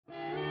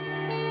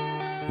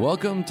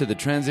Welcome to the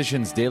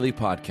Transitions Daily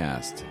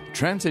podcast.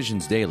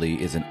 Transitions Daily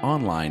is an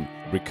online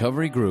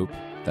recovery group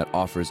that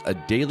offers a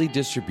daily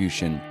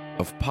distribution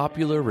of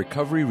popular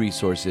recovery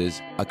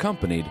resources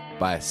accompanied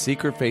by a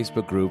secret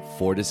Facebook group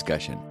for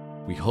discussion.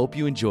 We hope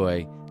you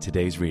enjoy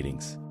today's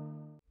readings.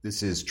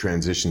 This is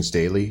Transitions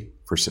Daily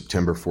for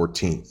September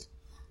 14th,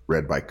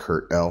 read by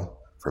Kurt L.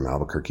 from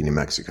Albuquerque, New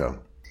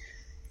Mexico.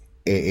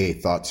 AA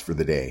Thoughts for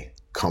the Day.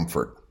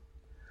 Comfort.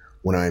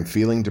 When I am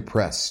feeling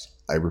depressed,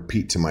 I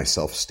repeat to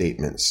myself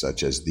statements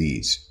such as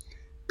these.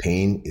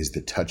 Pain is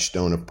the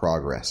touchstone of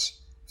progress.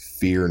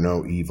 Fear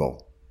no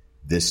evil.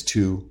 This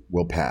too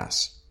will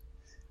pass.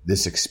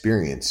 This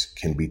experience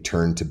can be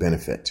turned to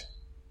benefit.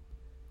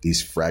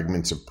 These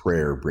fragments of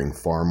prayer bring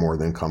far more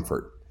than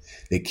comfort.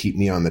 They keep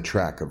me on the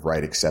track of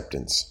right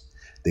acceptance.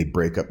 They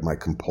break up my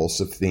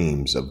compulsive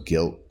themes of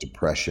guilt,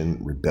 depression,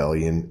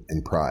 rebellion,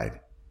 and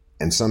pride.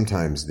 And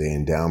sometimes they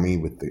endow me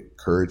with the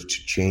courage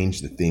to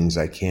change the things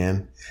I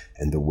can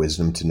and the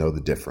wisdom to know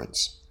the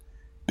difference.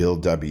 Bill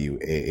W.,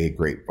 AA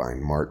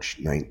Grapevine, March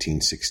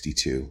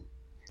 1962.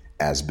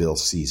 As Bill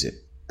Sees It,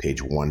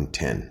 page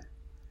 110.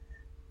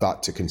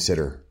 Thought to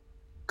consider.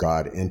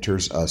 God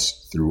enters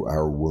us through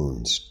our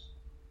wounds.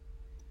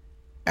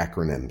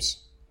 Acronyms.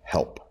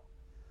 HELP.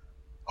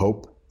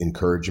 Hope,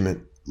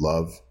 encouragement,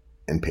 love,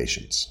 and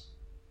patience.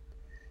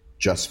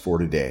 Just for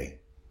today.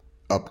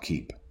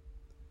 Upkeep.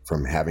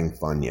 From having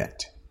fun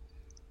yet.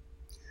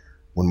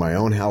 When my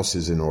own house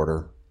is in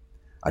order,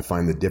 I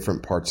find the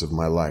different parts of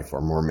my life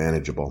are more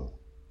manageable.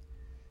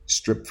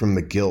 Stripped from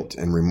the guilt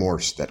and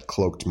remorse that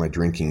cloaked my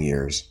drinking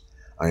years,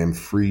 I am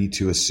free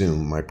to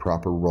assume my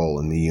proper role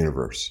in the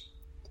universe.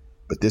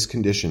 But this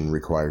condition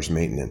requires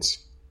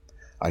maintenance.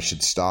 I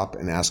should stop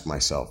and ask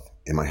myself,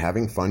 am I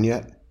having fun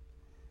yet?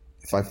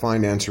 If I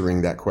find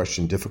answering that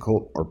question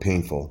difficult or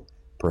painful,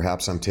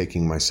 perhaps I'm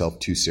taking myself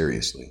too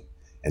seriously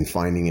and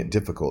finding it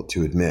difficult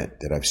to admit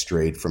that I've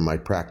strayed from my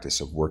practice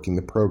of working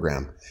the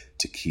program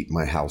to keep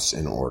my house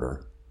in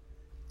order.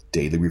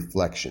 Daily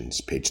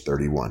Reflections, page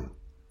 31.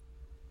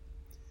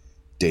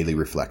 Daily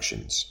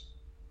Reflections.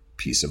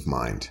 Peace of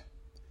mind.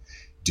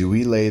 Do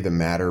we lay the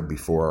matter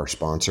before our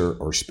sponsor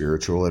or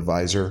spiritual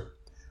advisor,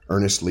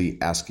 earnestly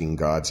asking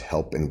God's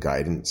help and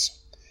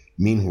guidance,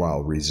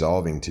 meanwhile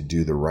resolving to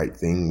do the right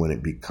thing when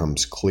it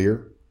becomes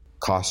clear,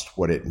 cost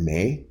what it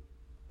may?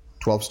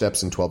 12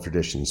 Steps and 12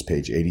 Traditions,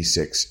 page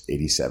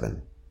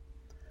 86-87.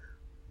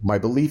 My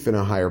belief in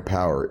a higher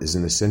power is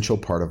an essential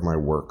part of my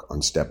work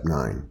on Step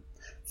 9.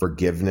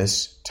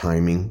 Forgiveness,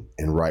 timing,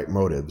 and right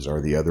motives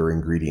are the other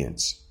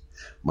ingredients.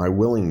 My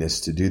willingness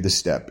to do the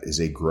step is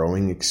a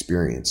growing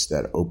experience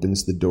that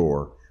opens the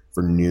door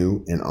for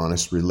new and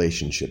honest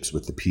relationships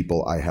with the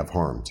people I have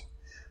harmed.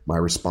 My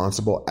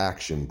responsible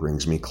action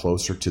brings me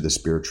closer to the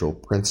spiritual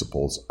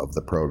principles of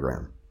the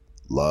program,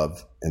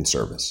 love and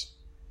service.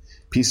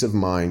 Peace of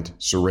mind,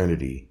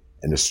 serenity,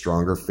 and a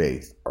stronger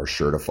faith are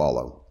sure to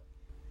follow.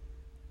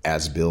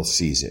 As Bill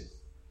Sees It.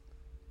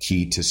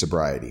 Key to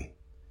sobriety.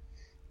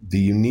 The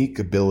unique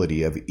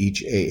ability of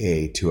each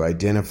AA to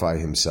identify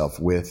himself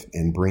with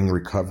and bring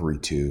recovery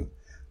to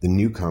the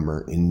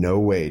newcomer in no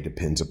way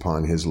depends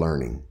upon his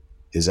learning,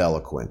 his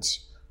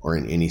eloquence, or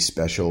in any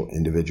special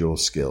individual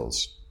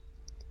skills.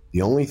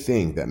 The only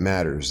thing that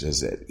matters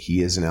is that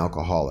he is an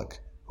alcoholic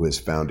who has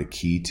found a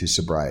key to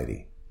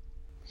sobriety.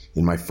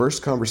 In my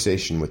first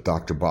conversation with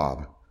Dr.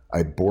 Bob,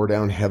 I bore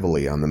down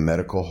heavily on the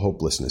medical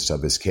hopelessness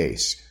of his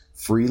case,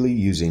 freely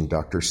using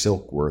Dr.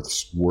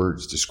 Silkworth's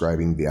words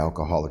describing the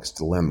alcoholic's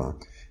dilemma,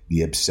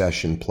 the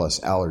obsession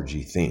plus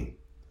allergy theme.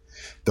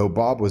 Though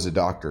Bob was a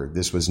doctor,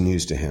 this was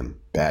news to him,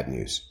 bad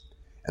news.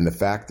 And the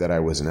fact that I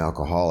was an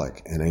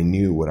alcoholic and I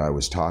knew what I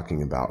was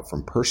talking about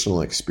from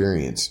personal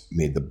experience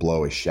made the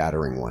blow a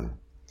shattering one.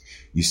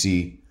 You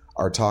see,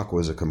 our talk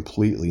was a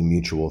completely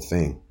mutual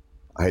thing.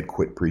 I had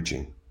quit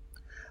preaching.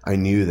 I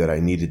knew that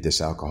I needed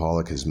this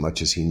alcoholic as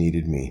much as he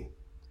needed me.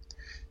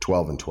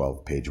 12 and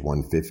 12, page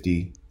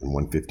 150 and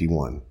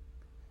 151.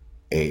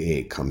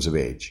 AA Comes of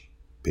Age,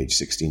 page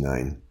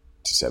 69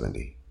 to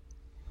 70.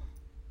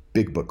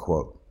 Big Book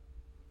quote.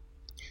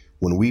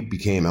 When we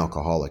became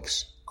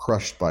alcoholics,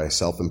 crushed by a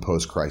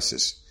self-imposed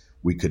crisis,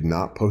 we could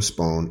not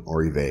postpone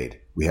or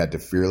evade. We had to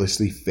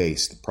fearlessly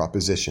face the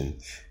proposition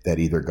that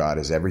either God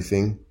is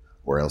everything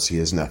or else he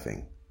is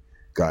nothing.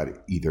 God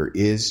either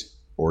is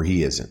or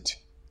he isn't.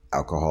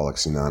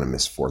 Alcoholics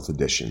Anonymous, 4th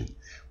edition.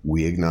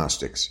 We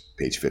Agnostics,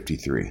 page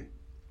 53.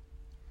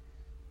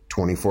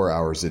 24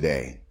 hours a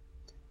day.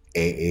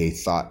 AA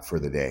Thought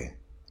for the Day.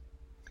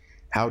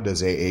 How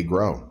does AA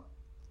grow?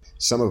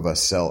 Some of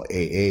us sell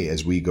AA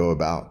as we go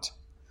about.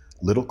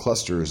 Little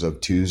clusters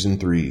of 2s and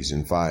 3s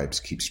and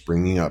 5s keep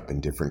springing up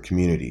in different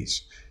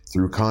communities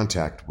through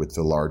contact with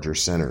the larger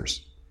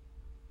centers.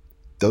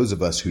 Those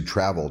of us who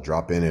travel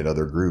drop in at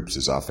other groups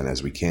as often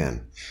as we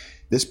can.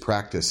 This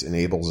practice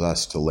enables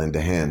us to lend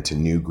a hand to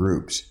new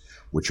groups,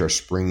 which are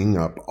springing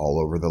up all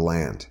over the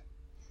land.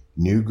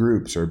 New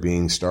groups are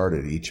being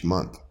started each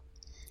month.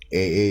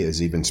 AA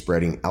is even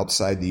spreading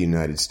outside the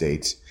United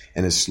States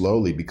and is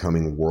slowly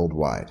becoming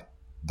worldwide.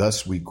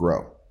 Thus we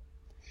grow.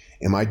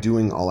 Am I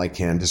doing all I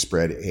can to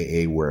spread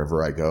AA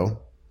wherever I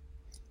go?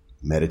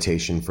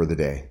 Meditation for the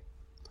day.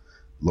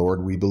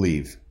 Lord, we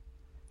believe.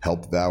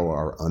 Help thou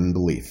our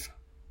unbelief.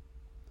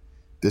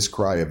 This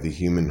cry of the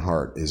human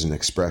heart is an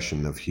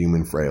expression of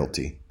human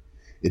frailty.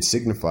 It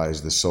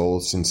signifies the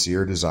soul's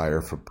sincere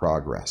desire for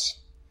progress.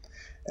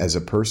 As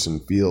a person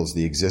feels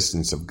the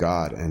existence of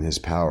God and His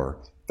power,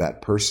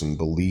 that person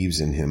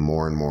believes in Him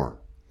more and more.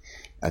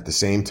 At the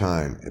same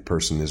time, a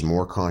person is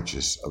more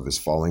conscious of his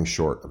falling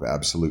short of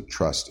absolute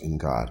trust in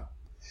God.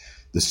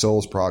 The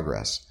soul's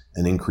progress,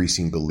 an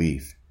increasing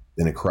belief,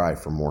 then a cry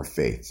for more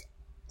faith.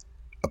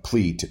 A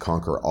plea to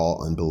conquer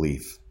all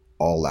unbelief,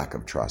 all lack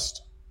of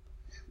trust.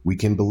 We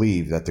can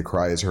believe that the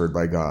cry is heard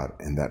by God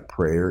and that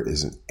prayer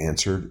is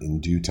answered in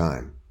due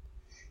time.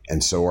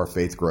 And so our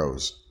faith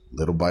grows,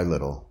 little by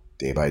little,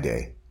 day by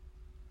day.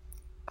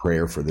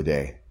 Prayer for the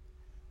day.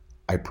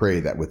 I pray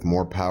that with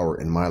more power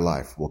in my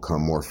life will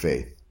come more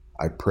faith.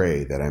 I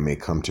pray that I may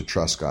come to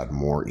trust God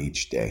more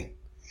each day.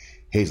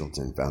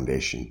 Hazelton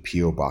Foundation,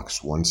 P.O.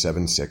 Box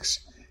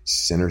 176,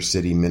 Center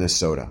City,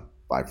 Minnesota,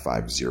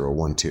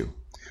 55012.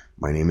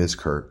 My name is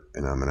Kurt,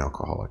 and I'm an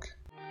alcoholic.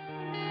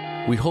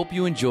 We hope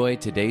you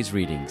enjoyed today's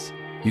readings.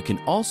 You can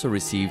also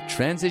receive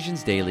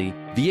Transitions Daily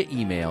via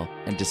email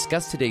and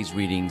discuss today's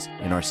readings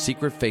in our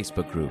secret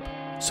Facebook group.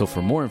 So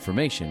for more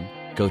information,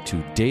 go to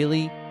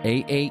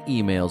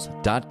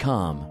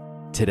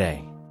dailyaaemails.com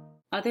today.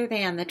 Other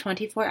than the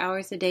 24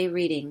 hours a day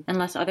reading,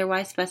 unless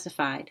otherwise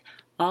specified,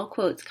 all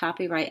quotes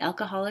copyright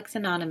Alcoholics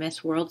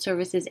Anonymous World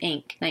Services,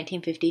 Inc.,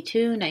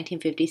 1952,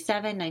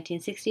 1957,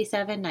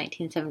 1967,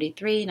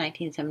 1973,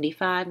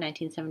 1975,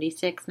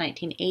 1976,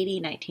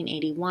 1980,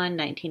 1981,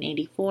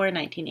 1984,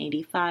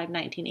 1985,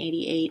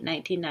 1988,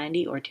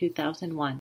 1990, or 2001.